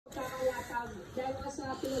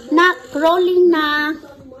Nak, rolling na.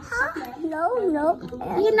 No.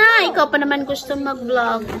 Yun na, ikaw pa naman gusto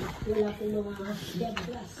mag-vlog.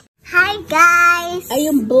 Hi guys! Ay,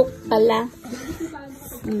 yung book pala.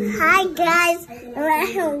 Hi guys!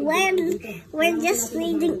 We're just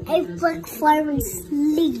reading a book for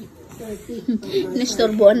sleep.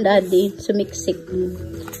 Nistorboan daddy, sumiksik.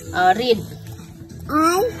 Read.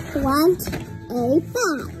 I want a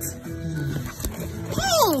bat.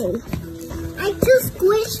 Hey! I just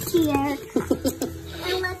squished here.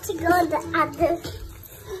 I want to go the other.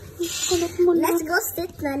 Let's go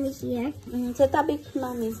sit Mommy here. Sa tabi ko,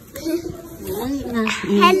 Mami.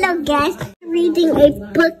 Hello guys, reading a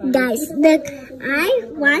book guys. Look,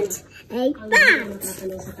 I want a bat.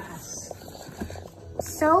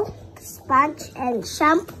 So, sponge and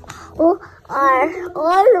shampoo are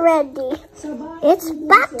all ready. It's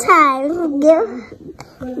bath time. Give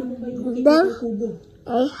them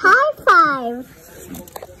a high five.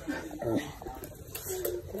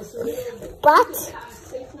 But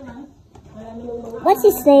what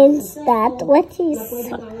is that? What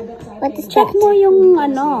is Check that? mo yung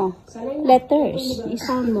letters.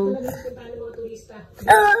 Isound mo.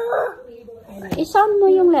 Isound mo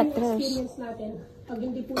yung letters.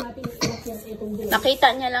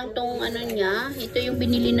 Nakita niya lang tong niya. Ito yung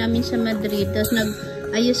binili namin sa Madrid. Tapos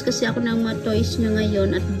nag-ayos kasi ako ng mga toys niya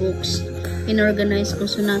ngayon at books. Inorganize ko.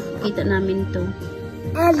 So nakita namin to.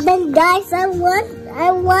 And then guys, I want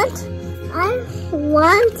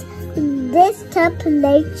this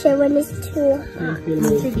temperature when it's too hot.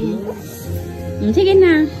 Sige. Sige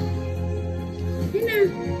na. Sige na.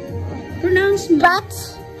 Pronounce mo. But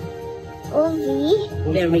Ovi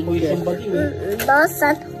Very good.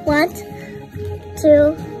 doesn't want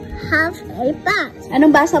to have a bath.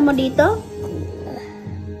 Anong basa mo dito?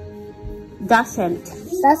 Doesn't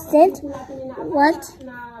Want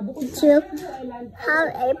to have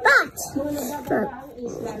a bath.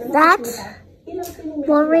 That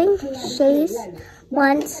boring. She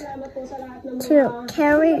wants to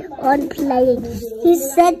carry on playing. He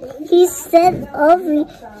said, Ovi,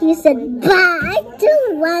 but I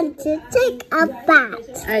don't want to take a bath.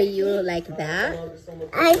 Are you like that?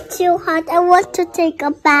 I'm too hot. I want to take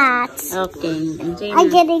a bath. Okay. Enjoy I'm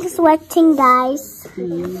na. getting sweating, guys.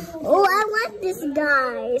 Oh, I want this,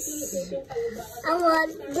 guys. I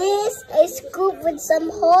want this, a scoop with some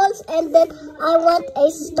holes, and then I want a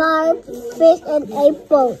starfish and a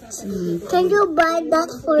boat. Can you buy that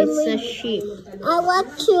for It's me? a sheep. I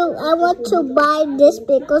want to buy this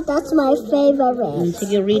because that's my favorite.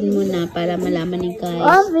 Sige, read mo na para malaman ni guys.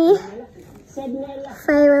 Ovi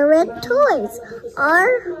favorite toys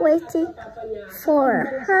are waiting for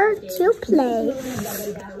her to play.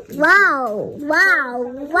 Wow.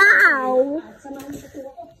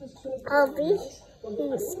 Ovi,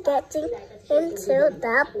 he's getting into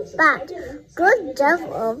the bath. Good job,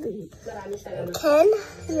 Ovi. Can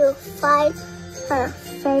you find her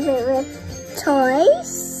favorite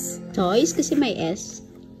toys? Toys kasi may S.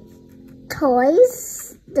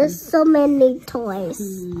 Toys? There's so many toys.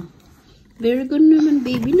 Very good naman,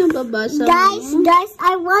 baby. Nababasa Guys, mo.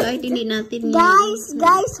 I want. Kahit hindi natin Guys,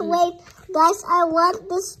 wait. Guys, I want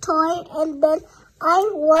this toy, and then I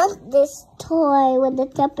want this toy with the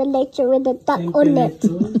temperature with the duck on it.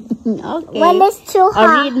 Okay. When it's too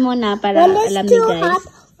hot. Read mo na para When it's alam ni too guys. hot.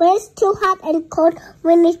 When it's too hot and cold.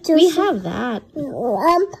 When it's too. We have that.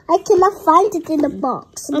 I cannot find it in the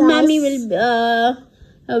box. Oh, Guys. Mommy will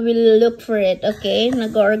look for it. Okay?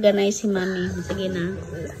 Nag-organize si Mommy. Sige na.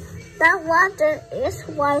 That water is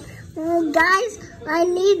warm. Guys, I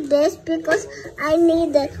need this because I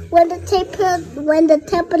need it. When the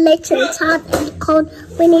temperature is hot and cold,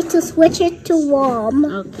 we need to switch it to warm.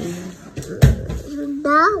 Okay.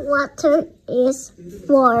 The water is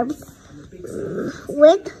warm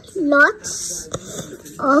with lots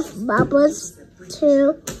of bubbles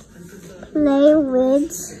to play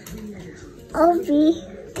with. Ovi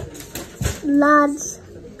loves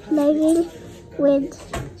playing with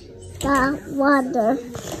the water.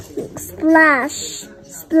 Splash,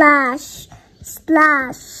 splash,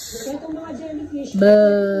 splash. Bah.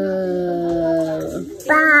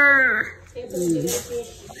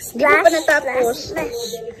 Splash, pa natapos. Splash.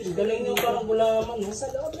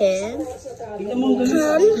 Ken?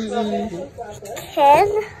 Can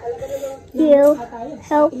you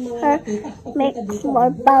help her make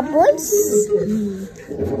more bubbles?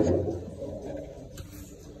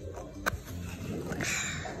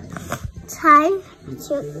 Time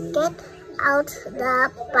to get out the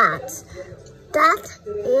bath. That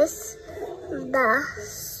is the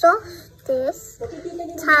softest this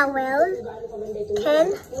towel.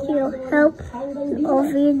 Can you help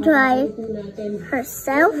Ovi dry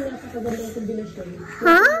herself?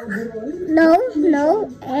 Huh? No, no,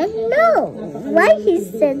 and no. Why he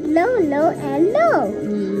said no, no, and no?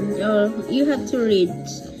 You have to read,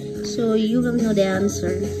 so you will know the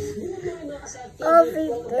answer. Ovi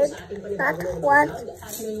did not want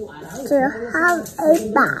to have a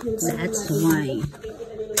bath. That's why.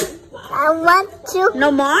 I want to. No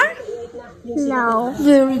more? No.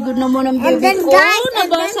 Very good naman ang baby And then, ko. guys,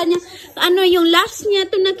 Nabasa niya. Ano, yung last niya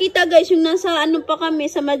to nakita, guys, yung nasa ano pa kami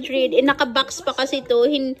sa Madrid. Naka-box pa kasi to.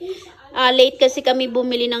 Late kasi kami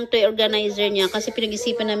bumili ng toy organizer niya kasi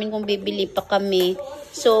pinag-isipan namin kung bibili pa kami.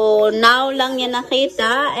 So, now lang niya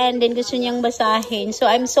nakita and then gusto niyang basahin. So,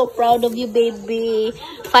 I'm so proud of you, baby.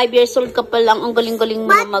 5 years old ka pa lang. Ang galing-galing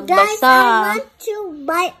mo magbasa. Guys, I want to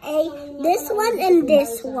buy this one and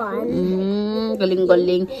this one.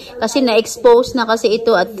 Galing-galing. Kasi na-expose na kasi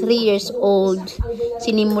ito at 3 years old.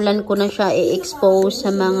 Sinimulan ko na siya i-expose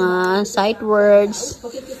sa mga sight words.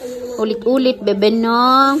 Ulit-ulit, bebe,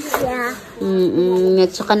 no? Yeah.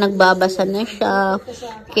 At saka nagbabasa na siya.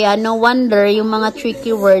 Kaya no wonder, yung mga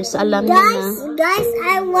tricky words, alam niya na. Guys,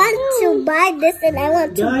 I want to buy this and I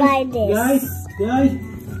want to buy this. Guys.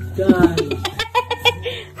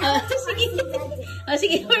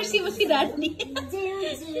 Sige, horsey mo si Daddy.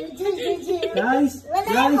 Guys. When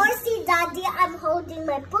I horsey Daddy, I'm holding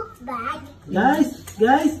my book bag. Guys.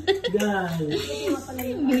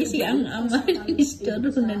 Busy ang ama ni Storo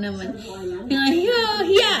na naman.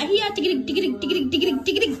 Hiya, tigirig.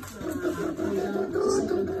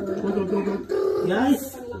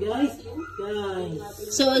 Guys.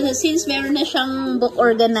 So, since meron na siyang book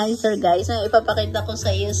organizer, guys, ipapakita ko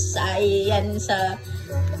sa iyo sa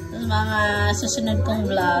mga susunod kong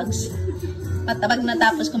vlogs. Pag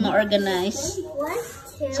natapos ko ma-organize.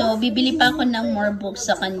 So, bibili pa ako ng more books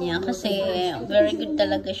sa kanya kasi very good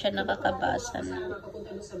talaga siya, nakakabasa na.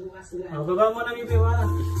 Baba mo na, Bibi.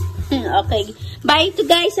 Okay. Bye to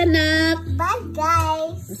guys, anak. Bye,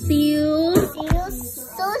 guys. See you. See you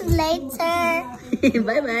soon later.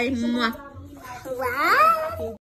 Bye-bye. Wow.